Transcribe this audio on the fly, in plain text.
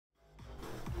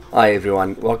Hi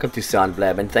everyone, welcome to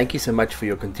SoundBlab, and thank you so much for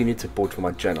your continued support for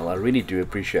my channel. I really do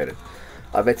appreciate it.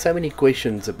 I've had so many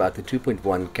questions about the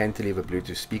 2.1 Cantilever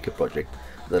Bluetooth speaker project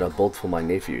that I built for my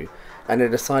nephew, and I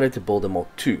decided to build a Mark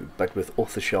II, but with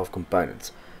off-the-shelf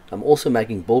components. I'm also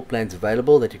making build plans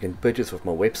available that you can purchase off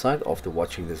my website after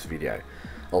watching this video.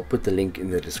 I'll put the link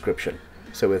in the description.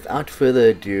 So without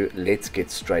further ado, let's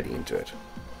get straight into it.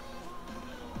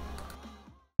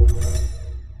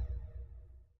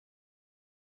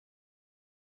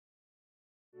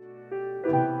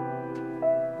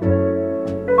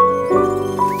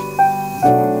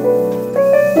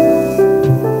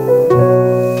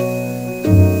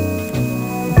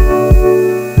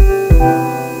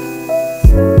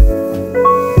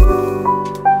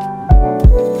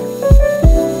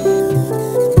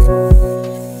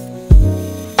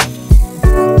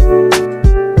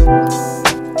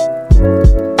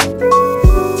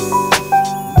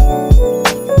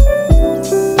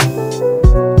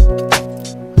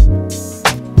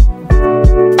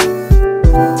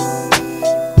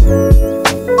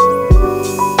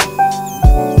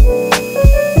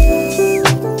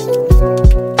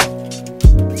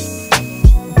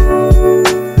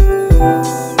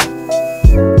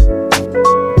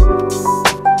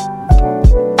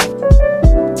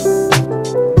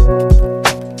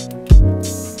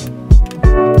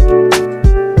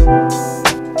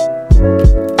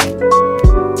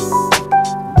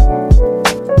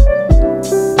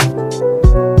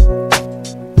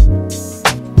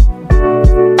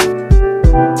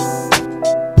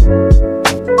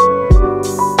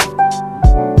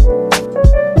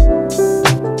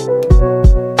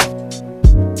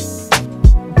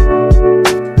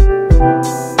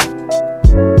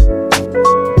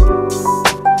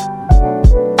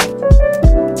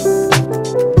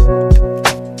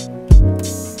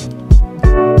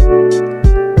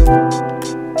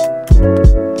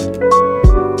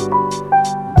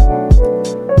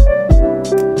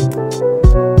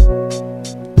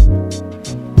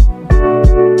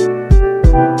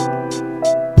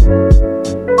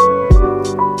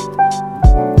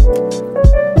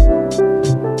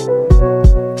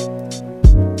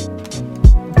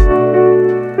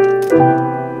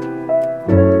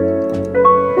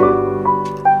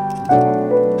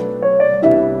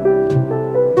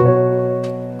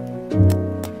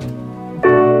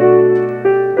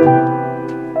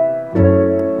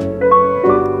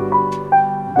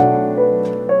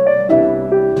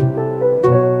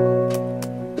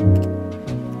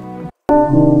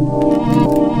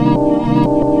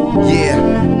 Yeah.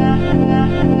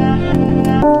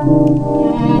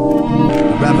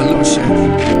 The revolution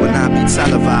will not be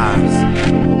televised.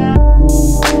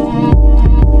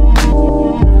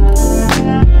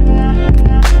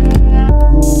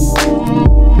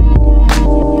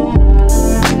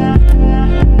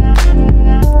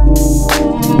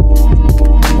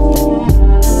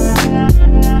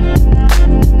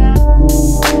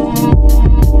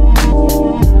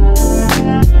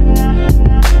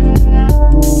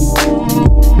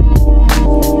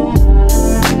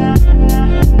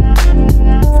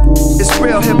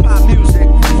 Hip-hop music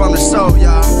from the soul,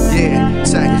 y'all.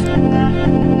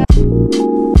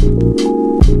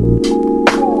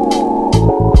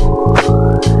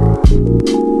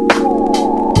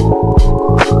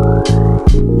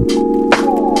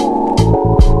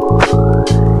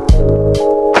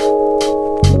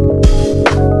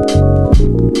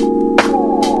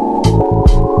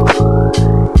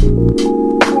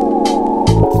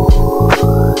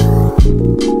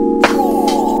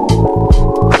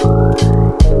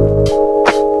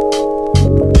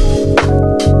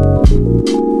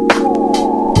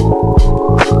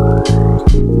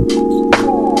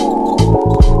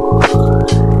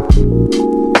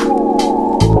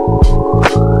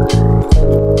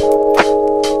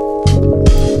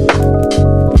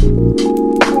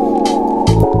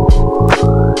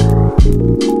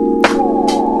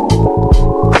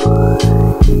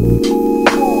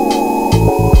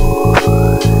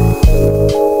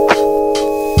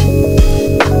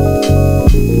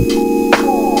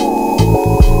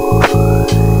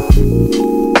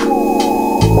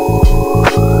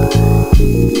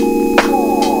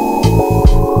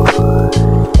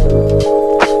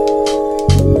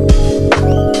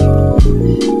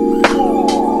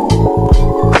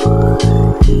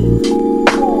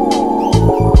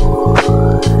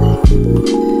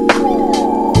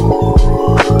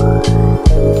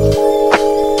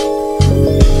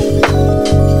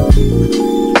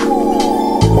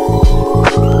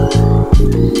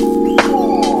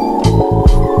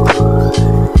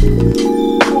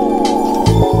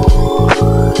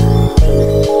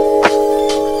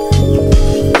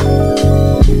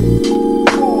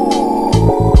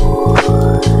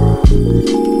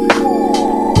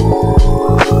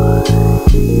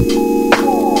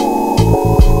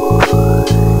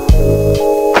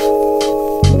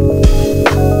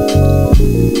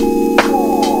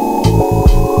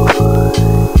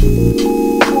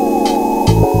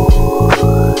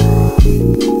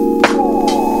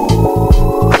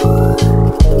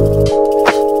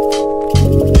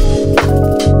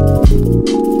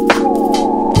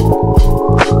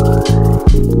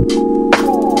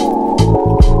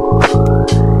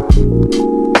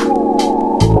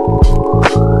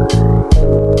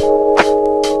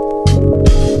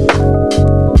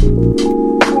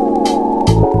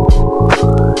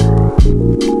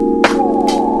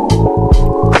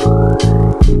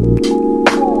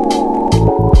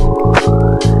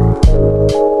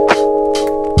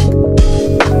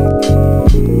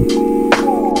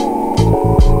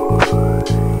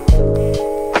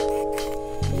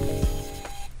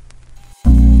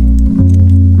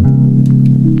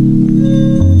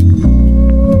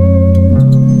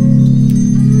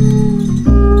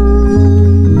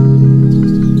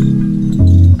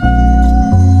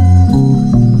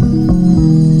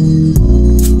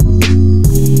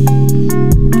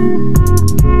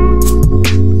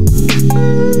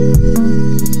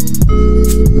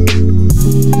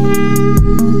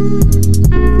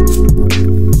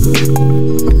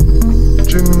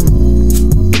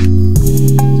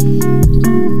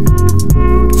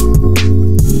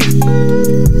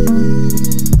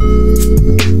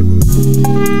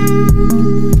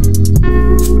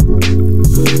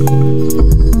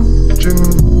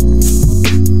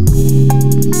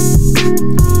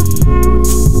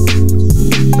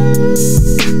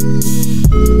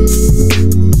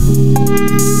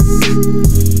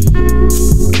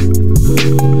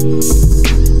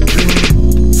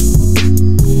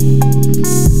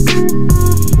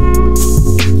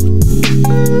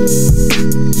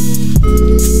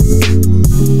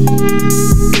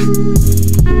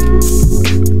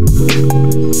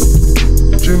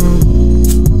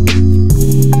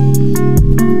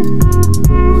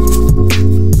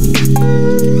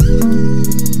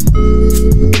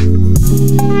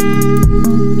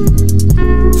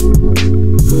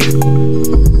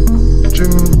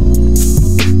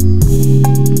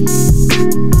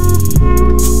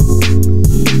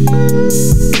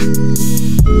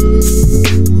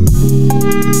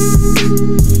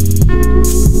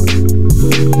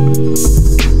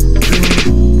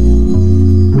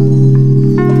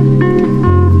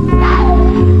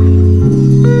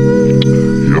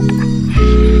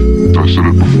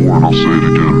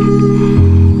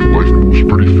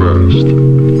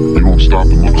 stop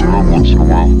and look around once in a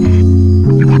while.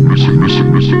 You would miss it, miss it,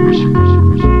 miss it, miss it,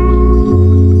 miss it.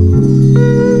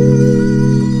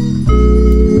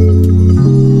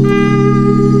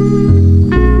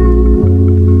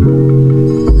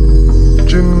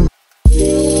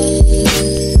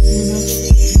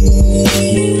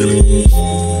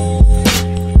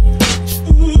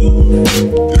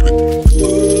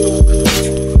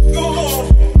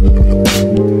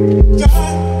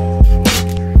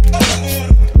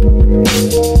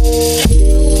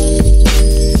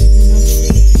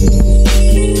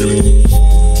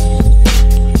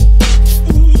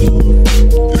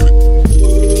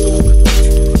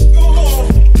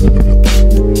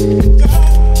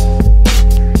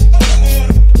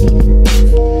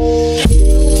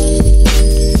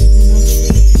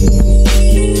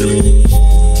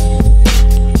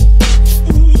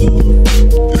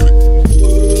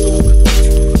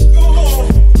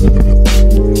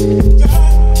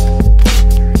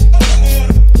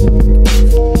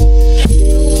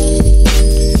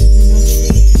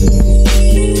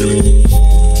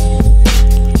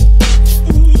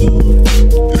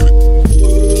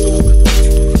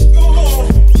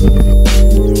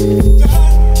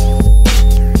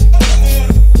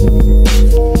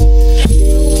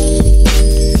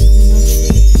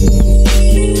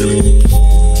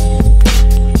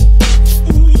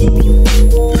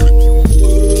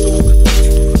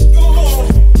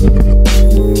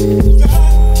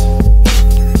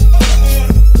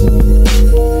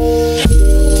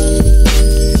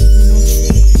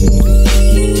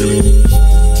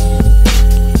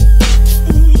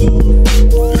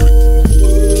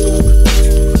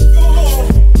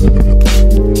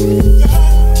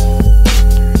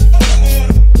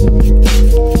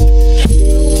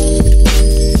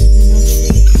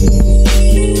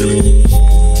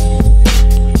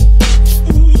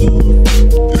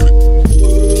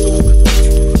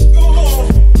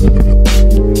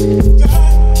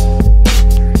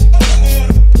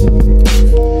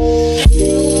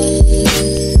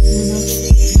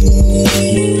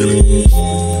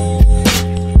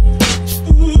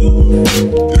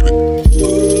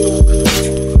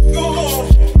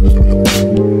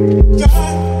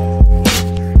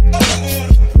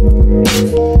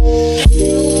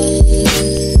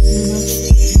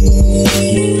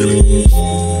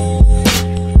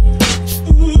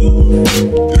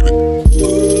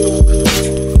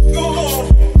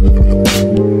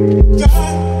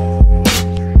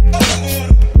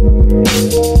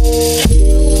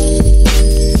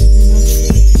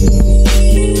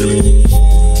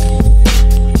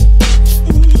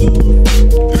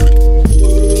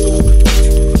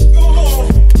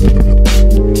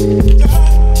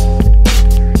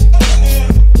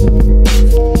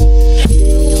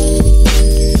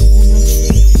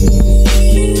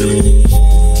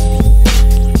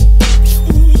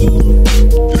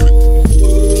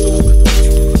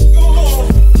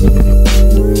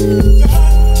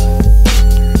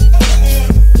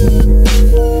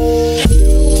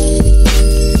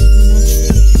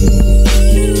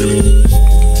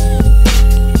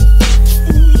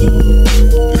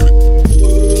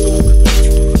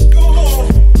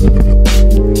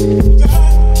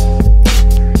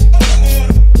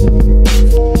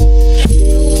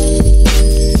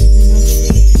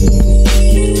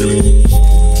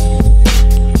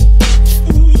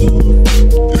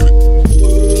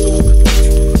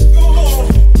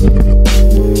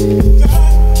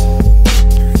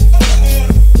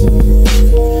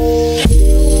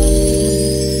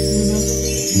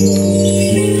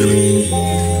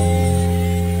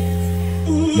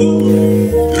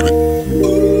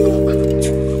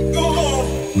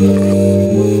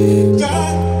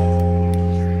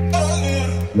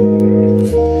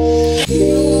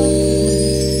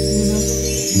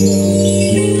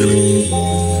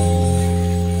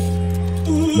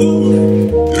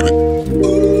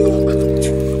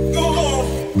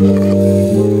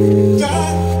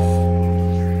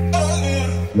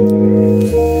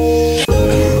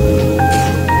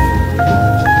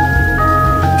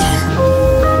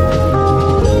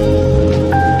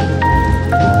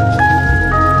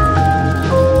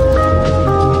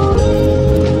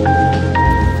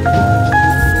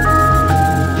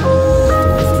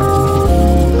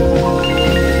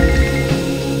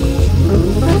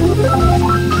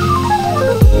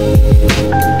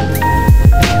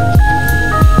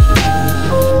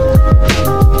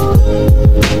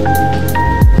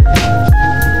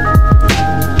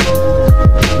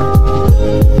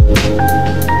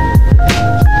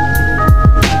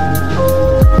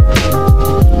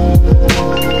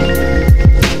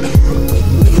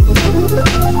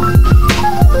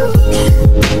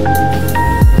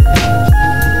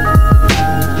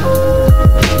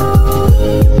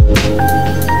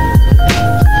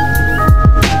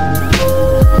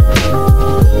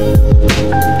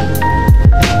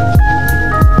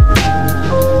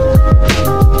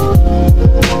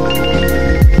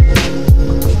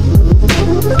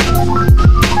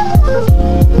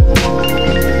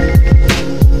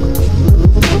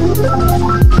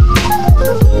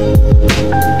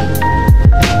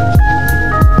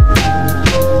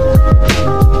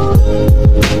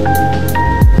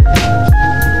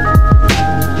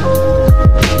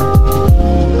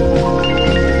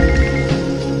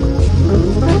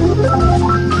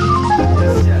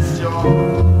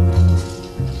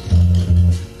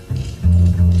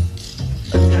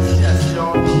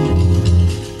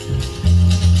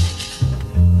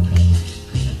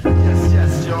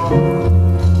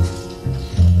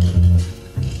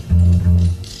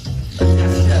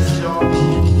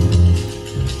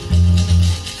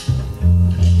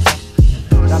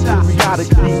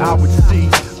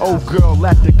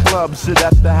 it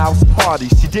at the house party.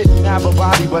 She didn't have a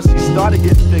body, but she started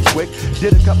getting thick quick.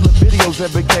 Did a couple of videos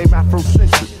and became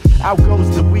Afrocentric. Out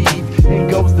goes the weave, in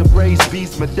goes the braised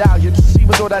beast medallion. She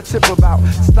was on that tip about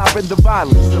stopping the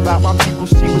violence, about my people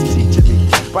she was teaching me.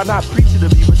 By not preaching to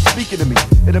me, but speaking to me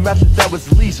in a method that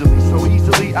was leisurely, so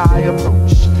easily I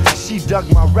approached. She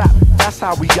dug my rap, that's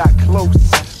how we got close.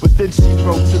 But then she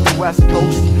broke to the West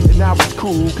Coast, and now it's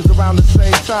cool, cause around the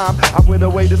same time I went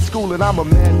away to school and I'm a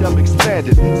man dumb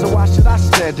expanded. So why should I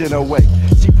stand in her way?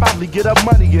 She probably get her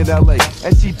money in LA,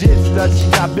 and she did stud, she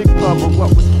got big love of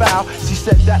what was foul. She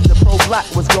said that the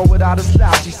pro-black was going out of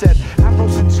style. She said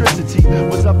Afrocentricity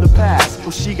was of the past.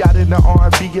 Well, she got into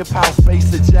R&B, hip house,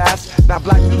 bass and jazz. Now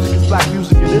black music is black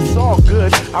music and it's all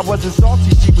good. I wasn't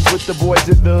salty, she was with the boys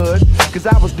in the hood, cause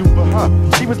I was due for her,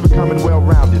 she was becoming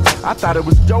well-rounded. I thought it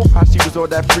was dope how she was on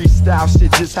that freestyle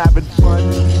shit, just having fun,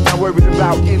 not worried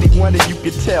about anyone, and you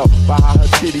could tell by how her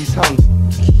titties hung.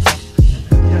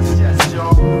 Yes, yes,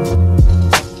 y'all.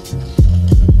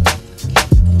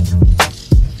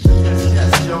 Yes,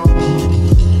 yes, y'all.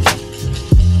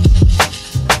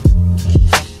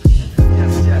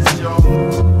 Yes, yes, y'all.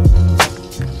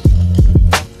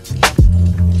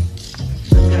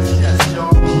 Yes, yes,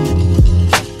 y'all.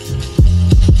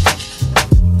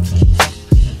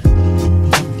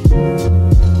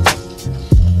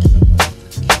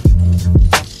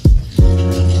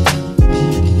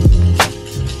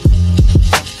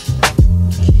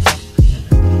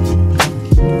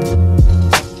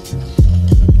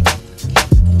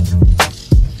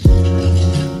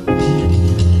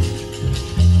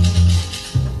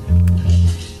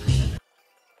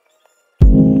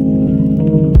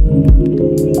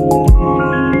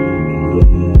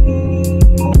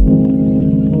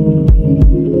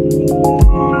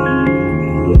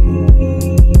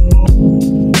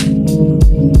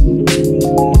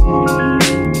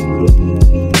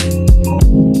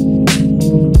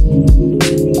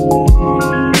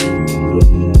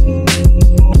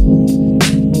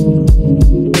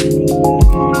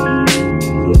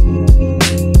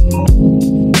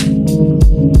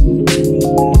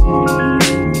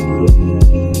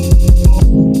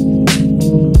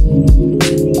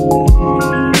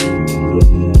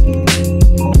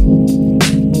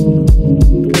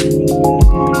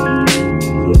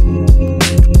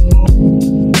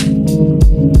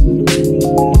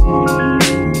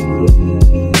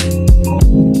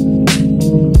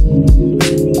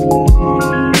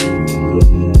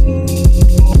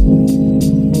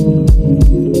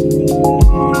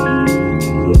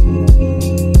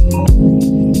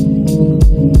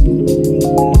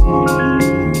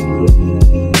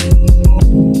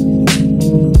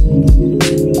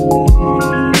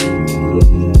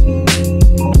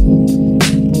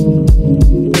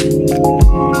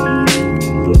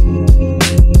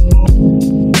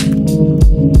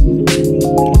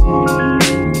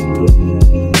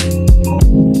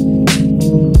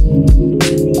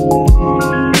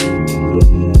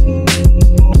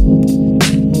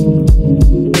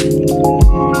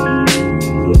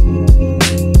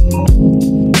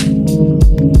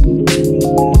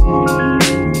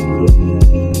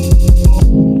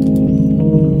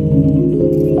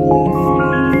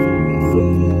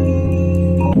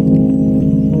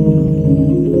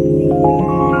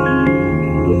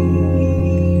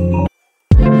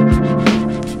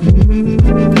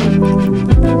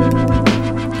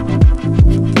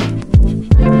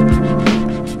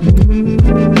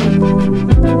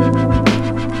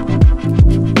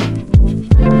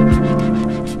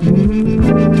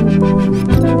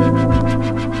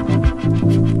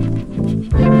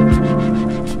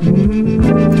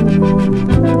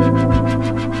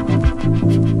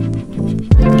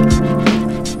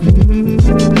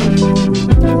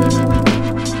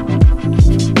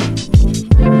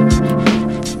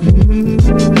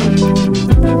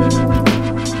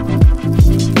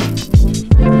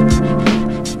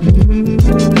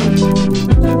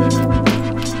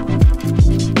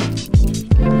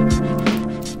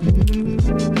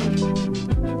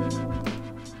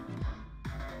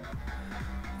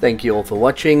 Thank you all for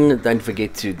watching. Don't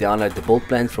forget to download the build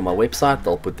plans from our website.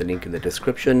 I'll put the link in the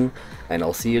description, and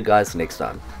I'll see you guys next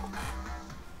time.